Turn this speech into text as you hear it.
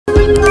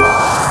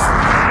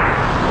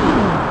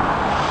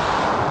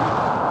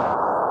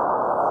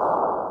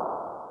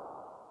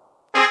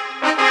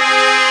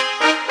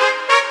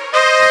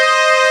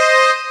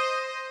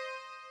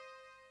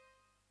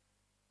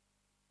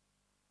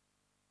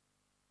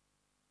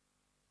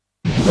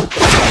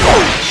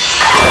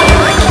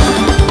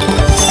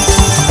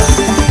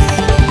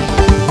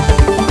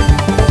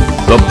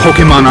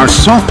Pokémon are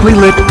softly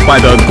lit by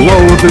the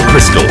glow of the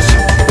crystals.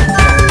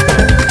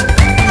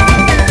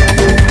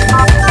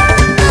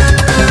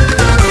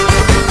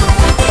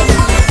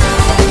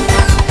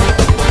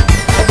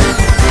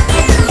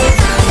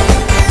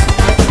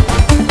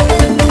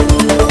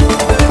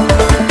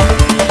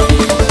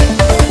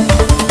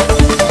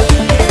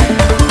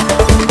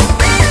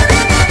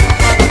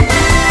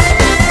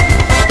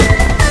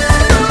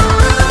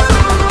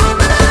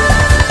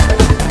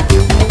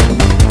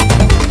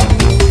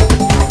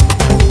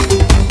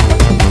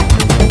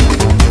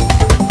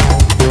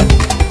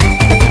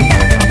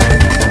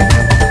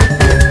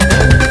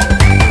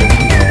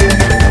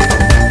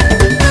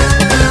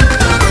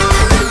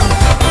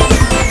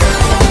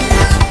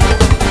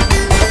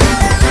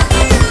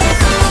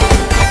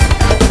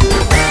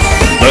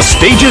 The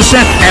stage is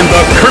set and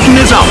the curtain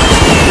is up.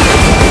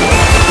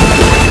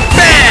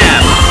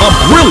 Bam! A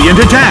brilliant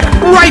attack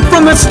right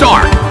from the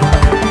start.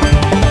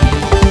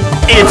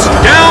 It's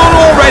down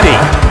already.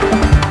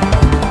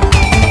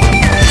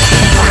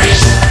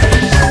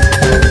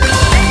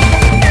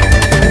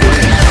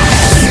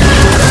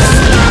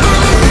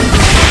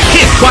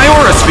 Hit by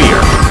Aura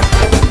Sphere.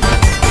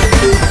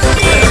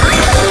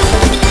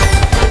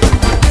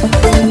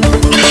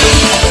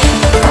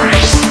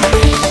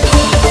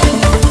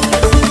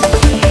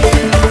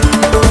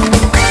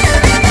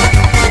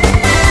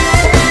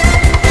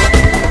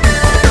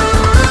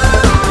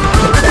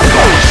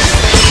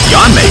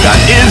 Yanmega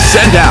is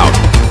sent out.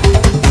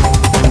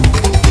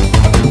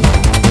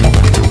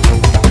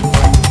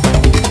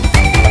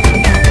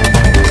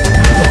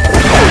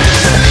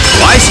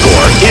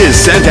 Gliscor is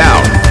sent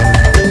out.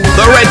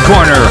 The red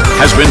corner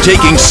has been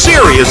taking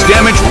serious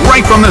damage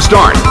right from the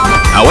start.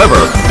 However,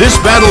 this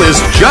battle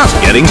is just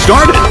getting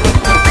started.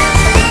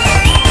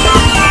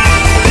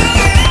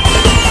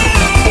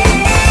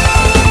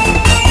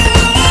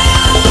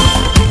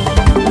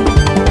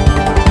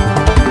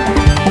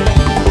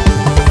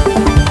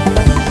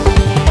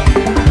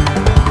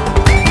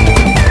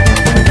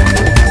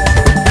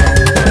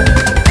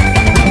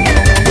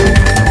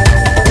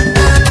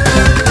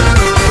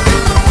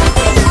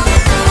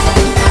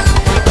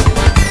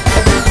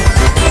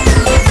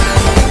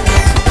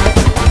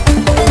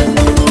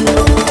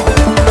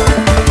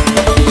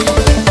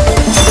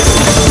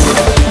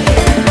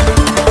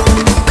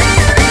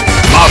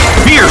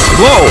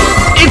 Blow.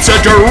 It's a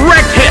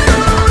direct hit.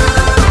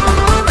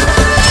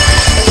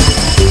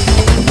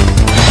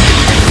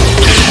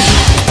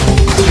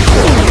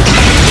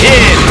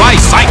 Hit by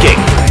Psychic.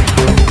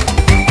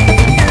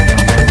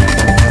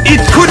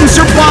 It couldn't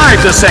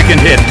survive the second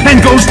hit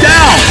and goes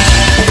down.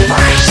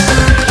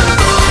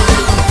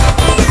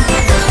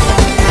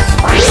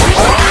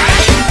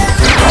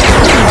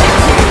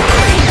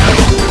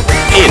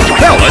 It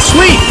fell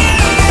asleep.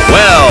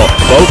 Well,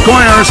 both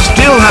corners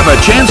still have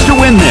a chance to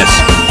win this.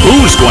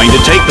 Who's going to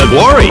take the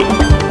glory?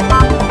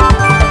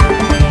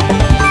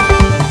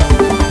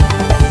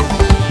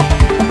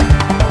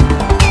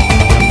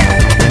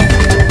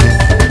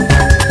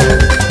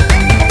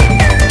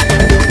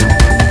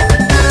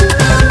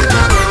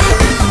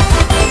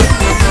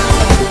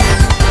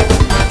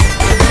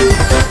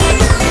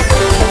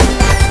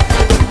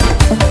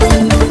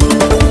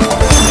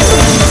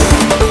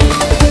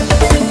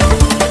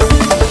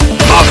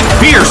 A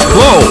fierce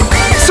blow!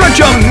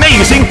 Such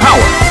amazing power!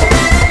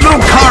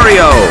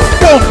 Lucario,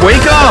 don't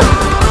wake up!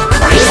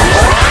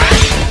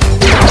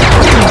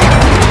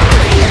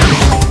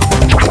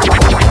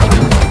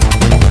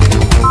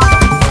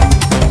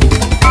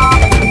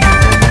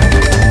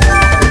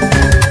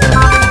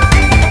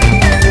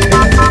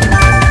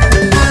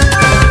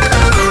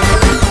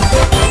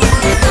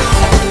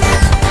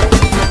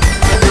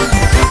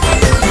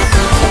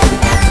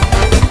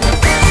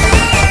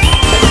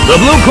 The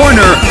blue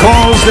corner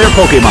calls their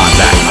Pokémon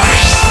back.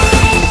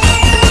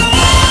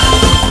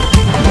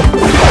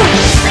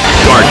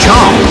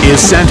 Garchomp is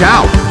sent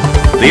out.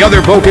 The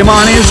other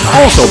Pokémon is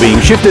also being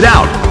shifted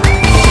out.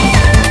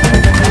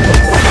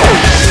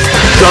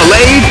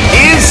 Gallade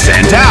is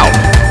sent out.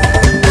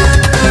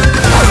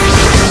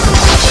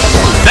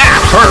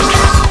 That hurt.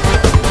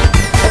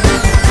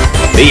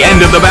 The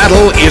end of the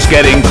battle is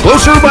getting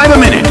closer by the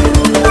minute.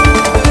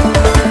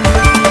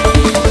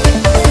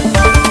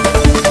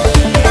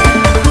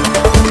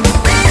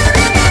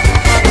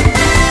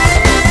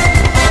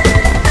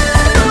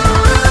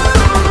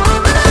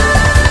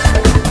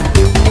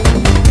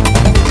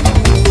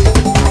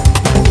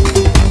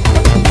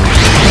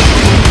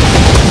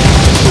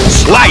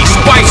 Sliced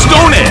by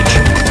Stone Edge.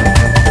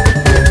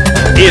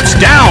 It's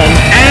down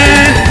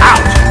and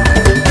out.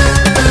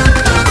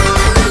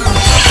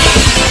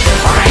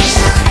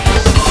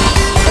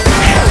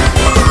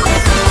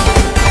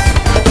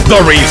 The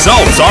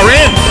results are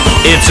in.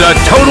 It's a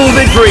total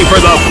victory for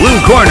the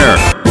blue corner.